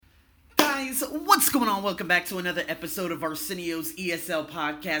guys, what's going on? Welcome back to another episode of Arsenio's ESL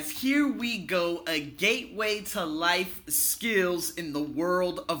podcast. Here we go, a gateway to life skills in the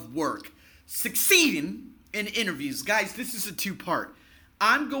world of work. Succeeding in interviews. Guys, this is a two-part.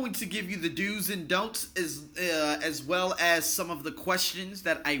 I'm going to give you the do's and don'ts as well as some of the questions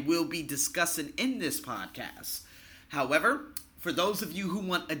that I will be discussing in this podcast. However, for those of you who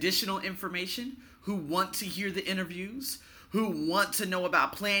want additional information, who want to hear the interviews, who want to know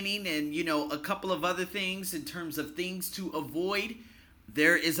about planning and, a couple of other things in terms of things to avoid,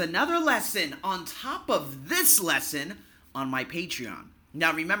 there is another lesson on top of this lesson on my Patreon.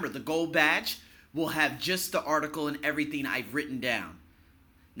 Now remember, the gold badge will have just the article and everything I've written down.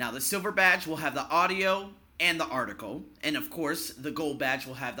 Now the silver badge will have the audio and the article. And of course, the gold badge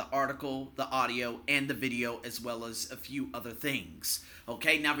will have the article, the audio, and the video, as well as a few other things.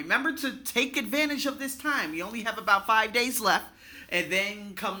 Okay, now remember to take advantage of this time. You only have about 5 days left, and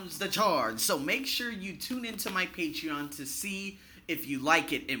then comes the charge. So make sure you tune into my Patreon to see if you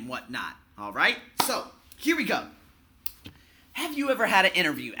like it and whatnot. All right, so here we go. Have you ever had an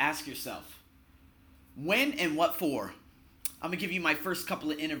interview? Ask yourself, when and what for? I'm going to give you my first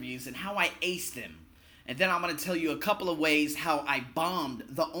couple of interviews and how I aced them. And then I'm going to tell you a couple of ways how I bombed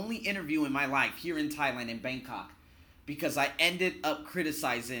the only interview in my life here in Thailand, in Bangkok, because I ended up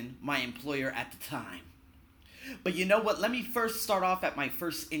criticizing my employer at the time. But you know what? Let me first start off at my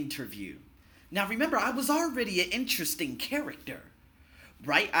first interview. Now remember, I was already an interesting character,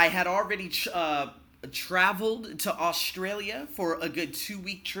 right? I had already traveled to Australia for a good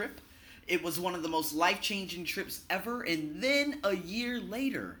 2-week trip. It was one of the most life-changing trips ever. And then a year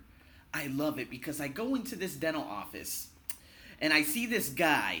later, I love it because I go into this dental office and I see this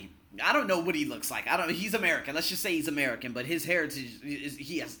guy. I don't know what he looks like. He's American. Let's just say he's American, but his heritage is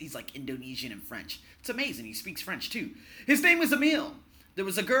he's like Indonesian and French. It's amazing. He speaks French too. His name was Emil. There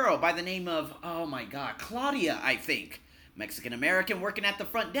was a girl by the name of, Claudia, I think. Mexican American working at the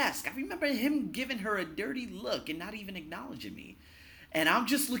front desk. I remember him giving her a dirty look and not even acknowledging me. And I'm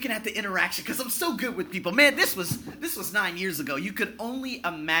just looking at the interaction because I'm so good with people. Man, this was 9 years ago. You could only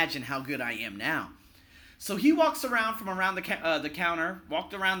imagine how good I am now. So he walks around from around the counter,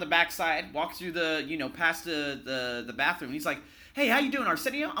 walked around the backside, walked through past the bathroom. He's like, "Hey, how you doing,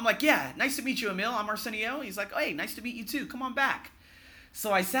 Arsenio?" I'm like, "Yeah, nice to meet you, Emil. I'm Arsenio." He's like, "Oh, hey, nice to meet you too. Come on back."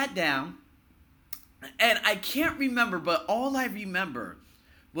 So I sat down, and I can't remember, but all I remember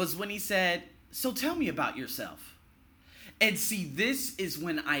was when he said, "So tell me about yourself." And see, this is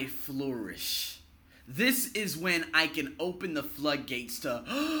when I flourish. This is when I can open the floodgates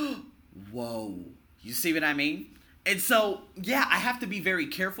to, whoa. You see what I mean? And so, yeah, I have to be very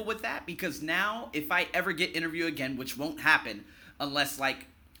careful with that because now if I ever get interviewed again, which won't happen unless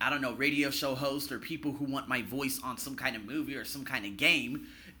radio show hosts or people who want my voice on some kind of movie or some kind of game,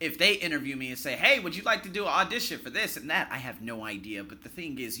 if they interview me and say, "Hey, would you like to do an audition for this and that?" I have no idea. But the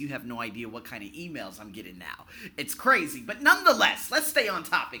thing is, you have no idea what kind of emails I'm getting now. It's crazy. But nonetheless, let's stay on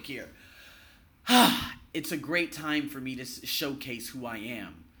topic here. It's a great time for me to showcase who I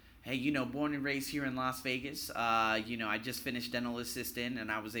am. Hey, born and raised here in Las Vegas. I just finished dental assistant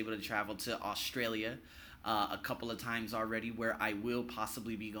and I was able to travel to Australia a couple of times already, where I will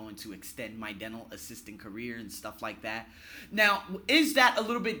possibly be going to extend my dental assistant career and stuff like that. Now, is that a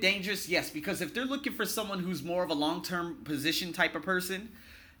little bit dangerous? Yes, because if they're looking for someone who's more of a long-term position type of person,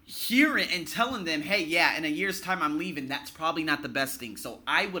 hearing and telling them, "Hey, yeah, in a year's time I'm leaving," that's probably not the best thing. So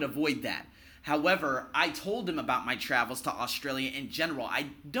I would avoid that. However, I told him about my travels to Australia in general.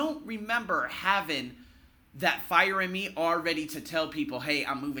 I don't remember having that fire in me already to tell people, "Hey,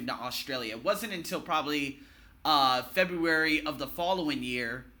 I'm moving to Australia." It wasn't until probably February of the following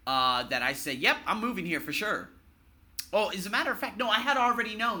year that I said, "Yep, I'm moving here for sure." Oh, as a matter of fact, no, I had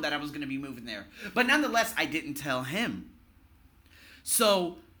already known that I was going to be moving there. But nonetheless, I didn't tell him.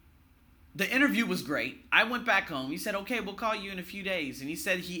 So the interview was great. I went back home. He said, "Okay, we'll call you in a few days." And he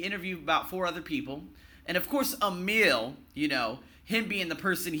said he interviewed about 4 other people. And of course, Emil, him being the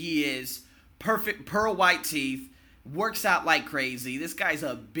person he is, perfect pearl white teeth, works out like crazy. This guy's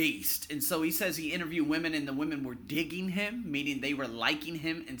a beast. And so he says he interviewed women and the women were digging him, meaning they were liking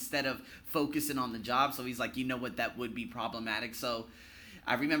him instead of focusing on the job. So he's like, you know what, that would be problematic. So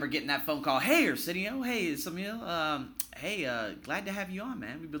I remember getting that phone call. "Hey, Arsenio. Hey, it's Emil. Glad to have you on,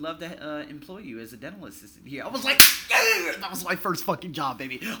 man. We would love to employ you as a dental assistant here." I was like, yeah! That was my first fucking job,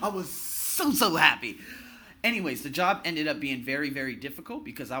 baby. I was so happy. Anyways, the job ended up being very, very difficult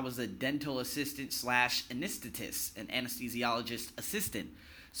because I was a dental assistant / anesthetist, an anesthesiologist assistant.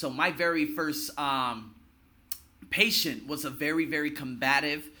 So my very first patient was a very, very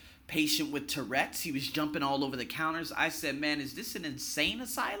combative patient with Tourette's. He was jumping all over the counters. I said, man, is this an insane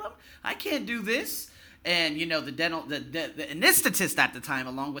asylum? I can't do this. And, the anesthetist at the time,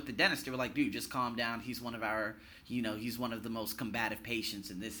 along with the dentist, they were like, dude, just calm down. He's one of our, he's one of the most combative patients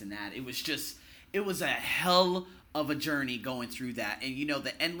and this and that. It was a hell of a journey going through that. And,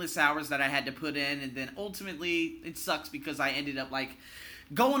 the endless hours that I had to put in. And then ultimately, it sucks because I ended up,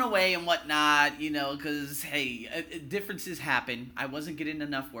 going away and whatnot, because, hey, differences happen. I wasn't getting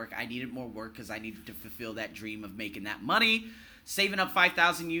enough work. I needed more work because I needed to fulfill that dream of making that money. Saving up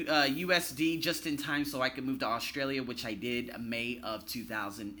 5,000 USD just in time so I could move to Australia, which I did May of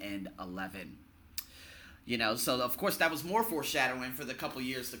 2011. So of course that was more foreshadowing for the couple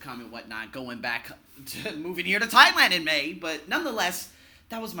years to come and whatnot, going back to moving here to Thailand in May. But nonetheless,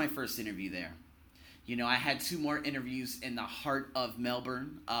 that was my first interview there. I had 2 more interviews in the heart of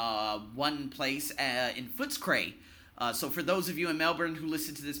Melbourne. One place in Footscray. So for those of you in Melbourne who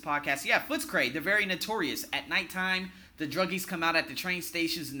listen to this podcast, yeah, Footscray, they're very notorious. At nighttime, the druggies come out at the train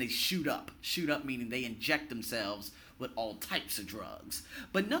stations and they shoot up. Shoot up meaning they inject themselves with all types of drugs.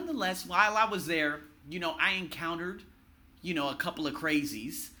 But nonetheless, while I was there, I encountered, a couple of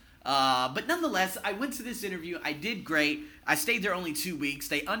crazies. But nonetheless, I went to this interview. I did great. I stayed there only 2 weeks.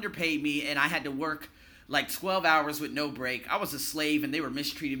 They underpaid me and I had to work 12 hours with no break. I was a slave and they were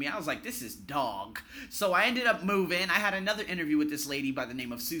mistreating me. I was like, this is dog. So I ended up moving. I had another interview with this lady by the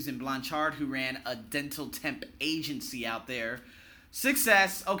name of Susan Blanchard, who ran a dental temp agency out there.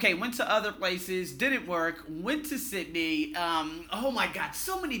 Success. Okay, went to other places. Didn't work. Went to Sydney. Oh my God,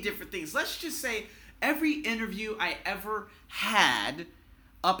 so many different things. Let's just say every interview I ever had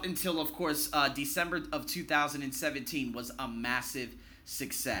up until, of course, December of 2017 was a massive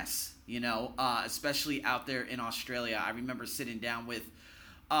success. Especially out there in Australia. I remember sitting down with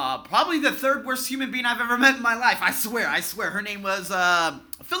probably the 3rd worst human being I've ever met in my life. I swear. Her name was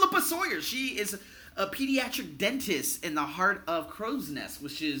Philippa Sawyer. She is a pediatric dentist in the heart of Crow's Nest,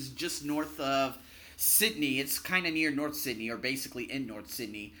 which is just north of Sydney. It's kind of near North Sydney, or basically in North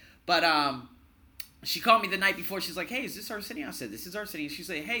Sydney. But she called me the night before. She's like, hey, is this Arsenio? I said, this is Arsenio. She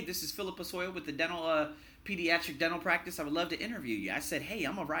said, hey, this is Philippa Sawyer with the pediatric dental practice. I would love to interview you. I said, hey,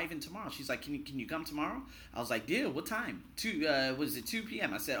 I'm arriving tomorrow. She's like, can you come tomorrow? I was like, deal, what time? 2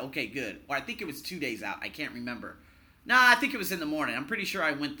 p.m.? I said, okay, good. Or I think it was 2 days out. I can't remember. Nah, I think it was in the morning. I'm pretty sure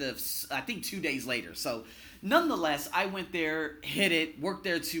I went 2 days later. So nonetheless, I went there, hit it, worked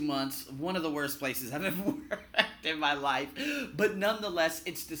there 2 months. One of the worst places I've ever worked in my life. But nonetheless,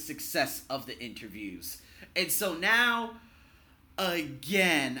 it's the success of the interviews. And so now,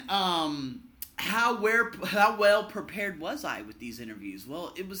 again, how well prepared was I with these interviews?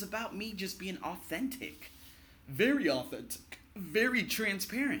 Well, it was about me just being authentic. Very authentic. Very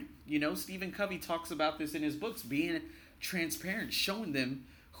transparent. Stephen Covey talks about this in his books, being transparent, showing them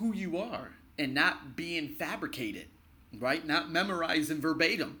who you are and not being fabricated, right? Not memorizing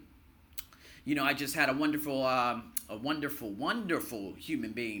verbatim. I just had a wonderful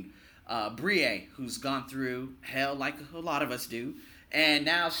human being, Brie, who's gone through hell like a lot of us do. And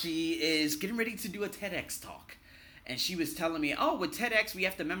now she is getting ready to do a TEDx talk. And she was telling me, oh, with TEDx, we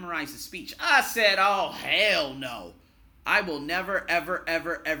have to memorize the speech. I said, oh, hell no. I will never, ever,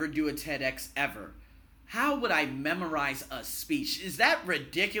 ever, ever do a TEDx ever. How would I memorize a speech? Is that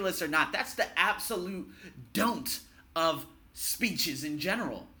ridiculous or not? That's the absolute don't of speeches in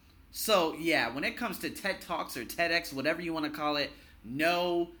general. So, yeah, when it comes to TED Talks or TEDx, whatever you want to call it,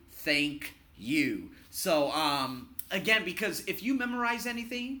 no thank you. So, again, because if you memorize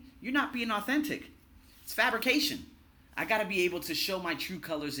anything, you're not being authentic. It's fabrication. I got to be able to show my true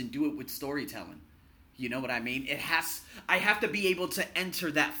colors and do it with storytelling. You know what I mean? I have to be able to enter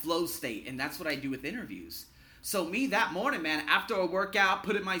that flow state, and that's what I do with interviews. So me that morning, man, after a workout,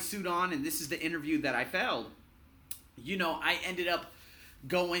 putting my suit on, and this is the interview that I failed. I ended up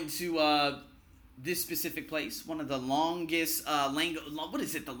going to this specific place, one of the longest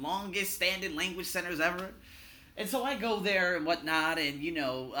the longest standing language centers ever. And so I go there and whatnot, and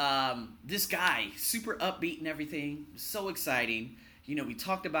this guy, super upbeat and everything, so exciting. We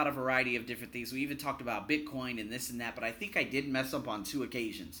talked about a variety of different things. We even talked about Bitcoin and this and that, but I think I did mess up on 2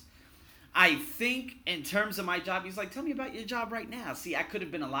 occasions. I think in terms of my job, he's like, tell me about your job right now. See, I could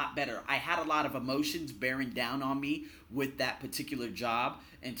have been a lot better. I had a lot of emotions bearing down on me with that particular job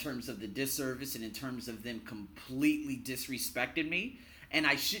in terms of the disservice and in terms of them completely disrespecting me. And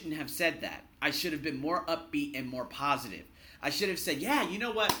I shouldn't have said that. I should have been more upbeat and more positive. I should have said, yeah, you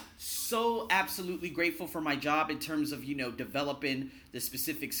know what? So absolutely grateful for my job in terms of, developing the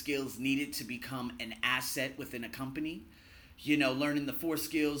specific skills needed to become an asset within a company. learning the 4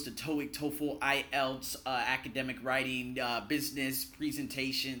 skills, the TOEIC, TOEFL, IELTS, academic writing, business,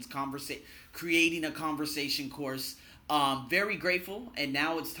 presentations, creating a conversation course. Very grateful, and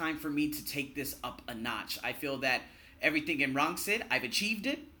now it's time for me to take this up a notch. I feel that everything in Rangsit, I've achieved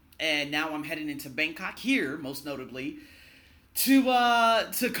it, and now I'm heading into Bangkok, here, most notably, to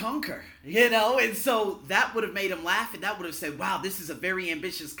conquer, and so that would have made him laugh, and that would have said, wow, this is a very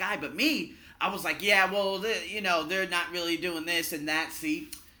ambitious guy. But me, I was like, yeah, well, they're not really doing this and that. See,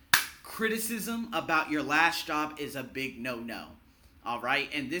 criticism about your last job is a big no-no. All right,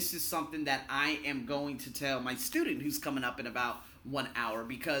 and this is something that I am going to tell my student who's coming up in about 1 hour,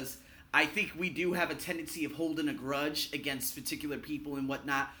 because I think we do have a tendency of holding a grudge against particular people and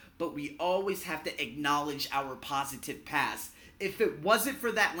whatnot, but we always have to acknowledge our positive past. If it wasn't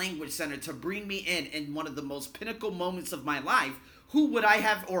for that language center to bring me in one of the most pinnacle moments of my life, who would I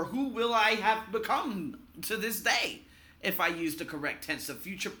have, or who will I have become to this day if I used the correct tense, of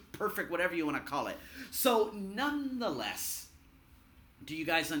future perfect, whatever you want to call it. So nonetheless, do you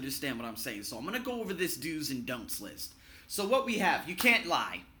guys understand what I'm saying? So I'm going to go over this do's and don'ts list. So what we have, you can't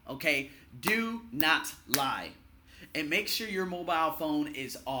lie, okay? Do not lie. And make sure your mobile phone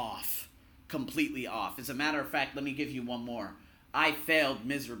is off, completely off. As a matter of fact, let me give you one more. I failed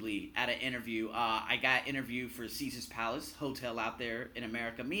miserably at an interview. I got interviewed for Caesar's Palace Hotel out there in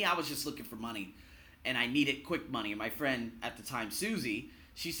America. I was just looking for money, and I needed quick money. And my friend at the time, Susie,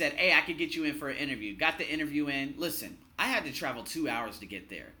 she said, hey, I could get you in for an interview. Got the interview in. Listen, I had to travel 2 hours to get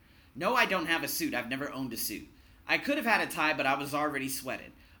there. No, I don't have a suit. I've never owned a suit. I could have had a tie, but I was already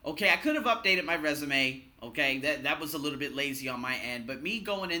sweated. Okay, I could have updated my resume. Okay, that was a little bit lazy on my end. But me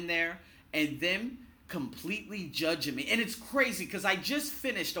going in there and them completely judging me. And it's crazy because I just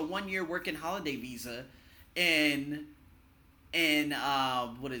finished a 1-year working holiday visa in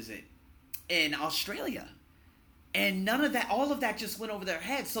Australia. And none of that, all of that just went over their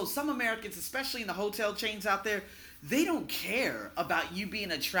heads. So some Americans, especially in the hotel chains out there, they don't care about you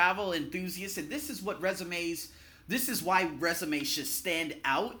being a travel enthusiast. And this is why resumes should stand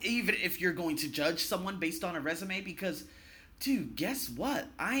out, even if you're going to judge someone based on a resume. Because, dude, guess what?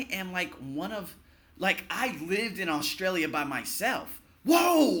 I am I lived in Australia by myself.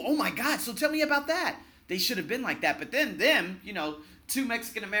 Whoa! Oh my God! So tell me about that. They should have been like that. But then them, 2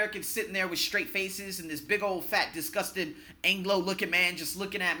 Mexican Americans sitting there with straight faces and this big old fat disgusting Anglo looking man just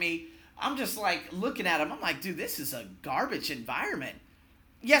looking at me. I'm just like looking at him. I'm like, dude, this is a garbage environment.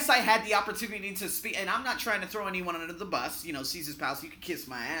 Yes, I had the opportunity to speak, and I'm not trying to throw anyone under the bus. Caesar's Palace, you could kiss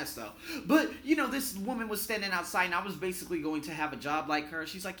my ass, though. But, this woman was standing outside, and I was basically going to have a job like her.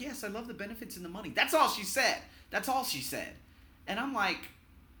 She's like, yes, I love the benefits and the money. That's all she said. That's all she said. And I'm like,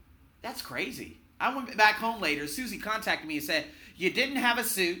 that's crazy. I went back home later. Susie contacted me and said, you didn't have a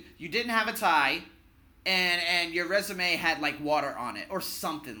suit, you didn't have a tie, and your resume had, water on it, or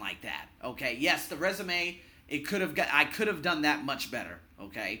something like that. Okay, yes, the resume, I could have done that much better.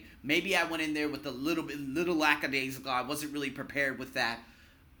 Okay, maybe I went in there with a little lackadaisical. I wasn't really prepared with that.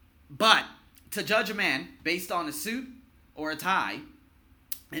 But to judge a man based on a suit or a tie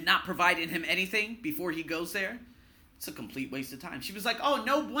and not providing him anything before he goes there, it's a complete waste of time. She was like, oh,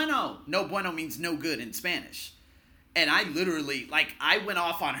 no bueno. No bueno means no good in Spanish. And I literally, I went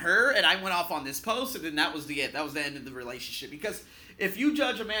off on her and I went off on this post, and then that was the end. That was the end of the relationship. Because if you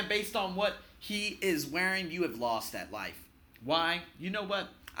judge a man based on what he is wearing, you have lost that life. Why? You know what?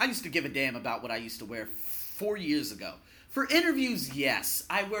 I used to give a damn about what I used to wear 4 years ago. For interviews, yes.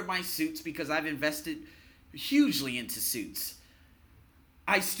 I wear my suits because I've invested hugely into suits.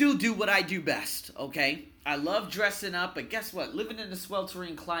 I still do what I do best, okay? I love dressing up, but guess what? Living in a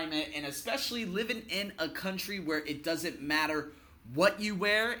sweltering climate, and especially living in a country where it doesn't matter what you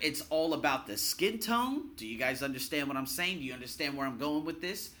wear, it's all about the skin tone. Do you guys understand what I'm saying? Do you understand where I'm going with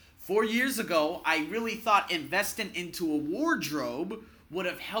this? 4 years ago, I really thought investing into a wardrobe would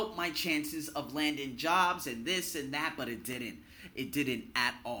have helped my chances of landing jobs and this and that, but it didn't. It didn't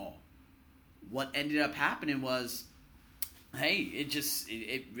at all. What ended up happening was, hey,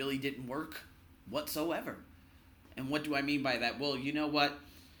 it really didn't work whatsoever. And what do I mean by that? Well, you know what?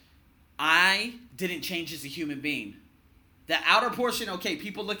 I didn't change as a human being. The outer portion, okay,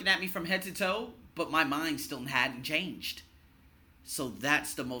 people looking at me from head to toe, but my mind still hadn't changed. So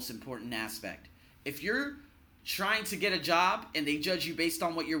that's the most important aspect. If you're trying to get a job and they judge you based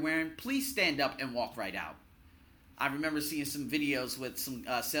on what you're wearing, please stand up and walk right out. I remember seeing some videos with some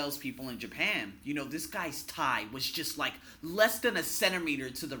salespeople in Japan. This guy's tie was just less than a centimeter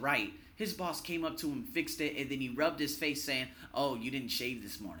to the right. His boss came up to him, fixed it, and then he rubbed his face saying, oh, you didn't shave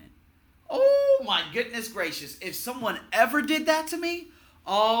this morning. Oh my goodness gracious. If someone ever did that to me,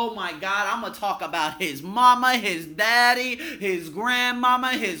 Oh my God, I'm going to talk about his mama, his daddy, his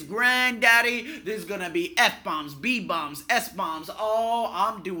grandmama, his granddaddy. There's going to be F-bombs, B-bombs, S-bombs. Oh,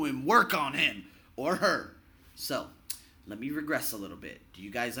 I'm doing work on him or her. So, let me regress a little bit. Do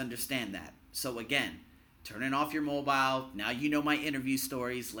you guys understand that? So again, turning off your mobile. Now you know my interview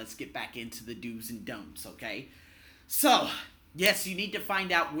stories. Let's get back into the do's and don'ts, okay? So, yes, you need to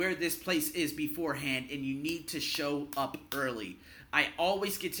find out where this place is beforehand, and you need to show up early. I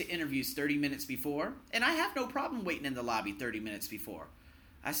always get to interviews 30 minutes before, and I have no problem waiting in the lobby 30 minutes before.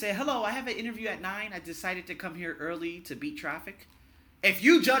 I say, hello, I have an interview at 9. I decided to come here early to beat traffic. If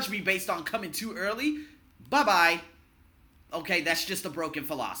you judge me based on coming too early, bye-bye. Okay, that's just a broken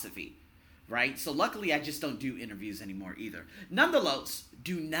philosophy, right? So luckily, I just don't do interviews anymore either. Nonetheless,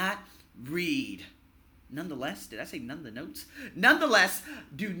 do not read. Nonetheless, did I say none the notes? Nonetheless,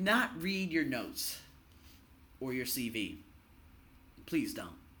 do not read your notes or your CV. Please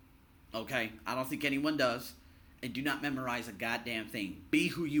don't. Okay? I don't think anyone does. And do not memorize a goddamn thing. Be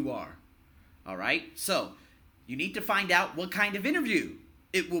who you are. All right? So, you need to find out what kind of interview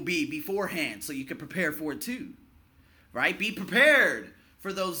it will be beforehand so you can prepare for it too. Right? Be prepared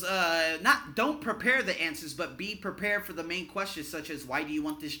for those, don't prepare the answers, but be prepared for the main questions such as, why do you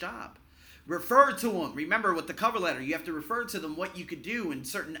want this job? Refer to them. Remember, with the cover letter, you have to refer to them what you could do in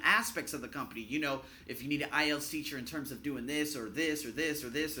certain aspects of the company. You know, if you need an IELTS teacher in terms of doing this or this or this or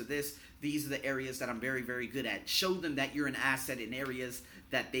this or this, these are the areas that I'm very, very good at. Show them that you're an asset in areas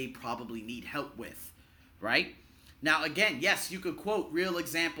that they probably need help with, right? Now, again, yes, you could quote real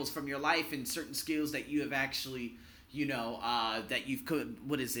examples from your life and certain skills that you have actually, that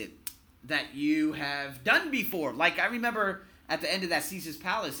that you have done before. Like, I remember at the end of that Caesar's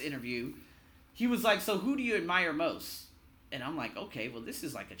Palace interview, he was like, so who do you admire most? And I'm like, okay, well, this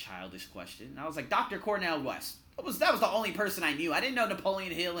is like a childish question. And I was like, Dr. Cornel West. That was the only person I knew. I didn't know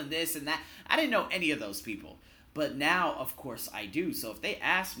Napoleon Hill and this and that. I didn't know any of those people. But now, of course, I do. So if they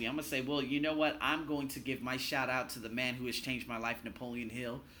ask me, I'm going to say, well, you know what? I'm going to give my shout out to the man who has changed my life, Napoleon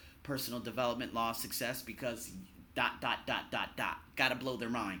Hill, personal development, law of success, because ... Got to blow their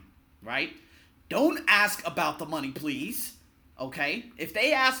mind, right? Don't ask about the money, please. Okay? If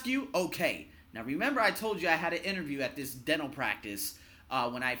they ask you, okay. Now, remember I told you I had an interview at this dental practice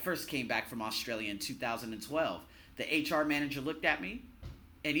when I first came back from Australia in 2012. The HR manager looked at me,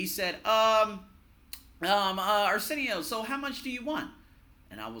 and he said, Arsenio, so how much do you want?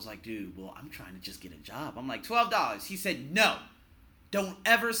 And I was like, dude, well, I'm trying to just get a job. I'm like, $12. He said, no, don't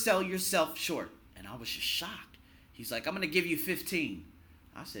ever sell yourself short. And I was just shocked. He's like, I'm going to give you 15.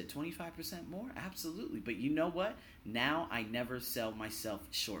 I said, 25% more? Absolutely. But you know what? Now I never sell myself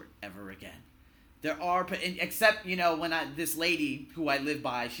short ever again. There are, except, when this lady who I live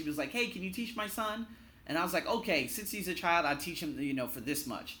by, she was like, hey, can you teach my son? And I was like, okay, since he's a child, I'll teach him, for this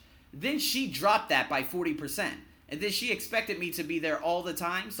much. Then she dropped that by 40%. And then she expected me to be there all the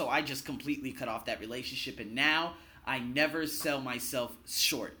time, so I just completely cut off that relationship. And now I never sell myself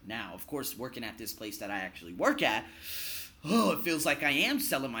short. Now, of course, working at this place that I actually work at, it feels like I am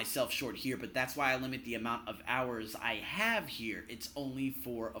selling myself short here, but that's why I limit the amount of hours I have here. It's only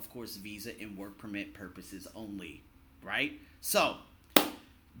for, of course, visa and work permit purposes only, right? So,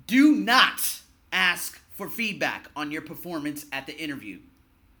 do not ask for feedback on your performance at the interview.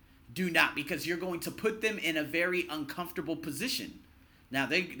 Do not, because you're going to put them in a very uncomfortable position. Now,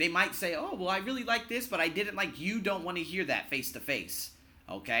 they might say, oh, well, I really like this, but I didn't like you. Don't want to hear that face to face,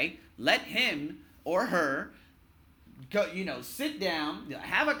 okay? Let him or her go, sit down,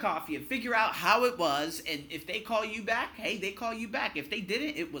 have a coffee, and figure out how it was. And if they call you back, hey, they call you back. If they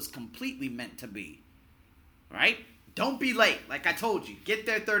didn't, it was completely meant to be, right? Don't be late. Like I told you, get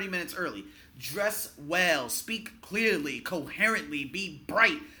there 30 minutes early. Dress well, speak clearly, coherently, be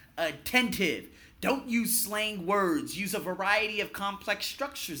bright, attentive. Don't use slang words. Use a variety of complex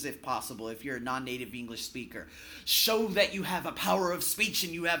structures if possible if you're a non-native English speaker. Show that you have a power of speech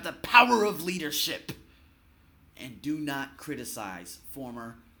and you have the power of leadership. And do not criticize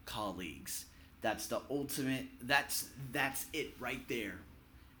former colleagues. That's the ultimate, that's it right there.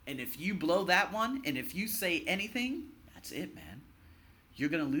 And if you blow that one, and if you say anything, that's it, man. You're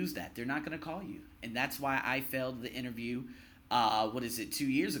going to lose that. They're not going to call you. And that's why I failed the interview, 2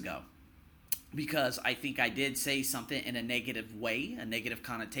 years ago. Because I think I did say something in a negative way, a negative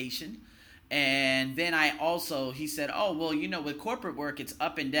connotation. And then he said, oh, well, with corporate work, it's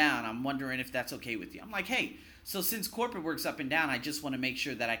up and down. I'm wondering if that's okay with you. I'm like, hey, so since corporate work's up and down, I just want to make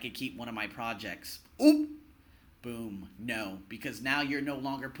sure that I could keep one of my projects. Oop. Boom. No. Because now you're no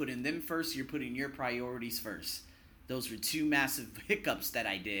longer putting them first. You're putting your priorities first. Those were two massive hiccups that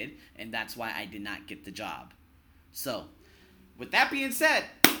I did. And that's why I did not get the job. So, with that being said,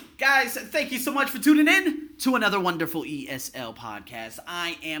 guys, thank you so much for tuning in to another wonderful ESL podcast.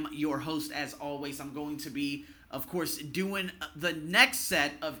 I am your host, as always. I'm going to be, of course, doing the next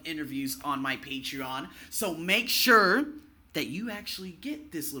set of interviews on my Patreon. So make sure that you actually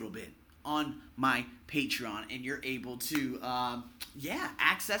get this little bit on my Patreon and you're able to,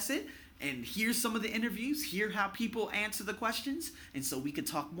 access it and hear some of the interviews, hear how people answer the questions, and so we can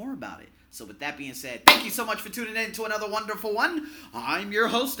talk more about it. So with that being said, thank you so much for tuning in to another wonderful one. I'm your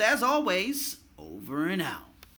host, as always. Over and out.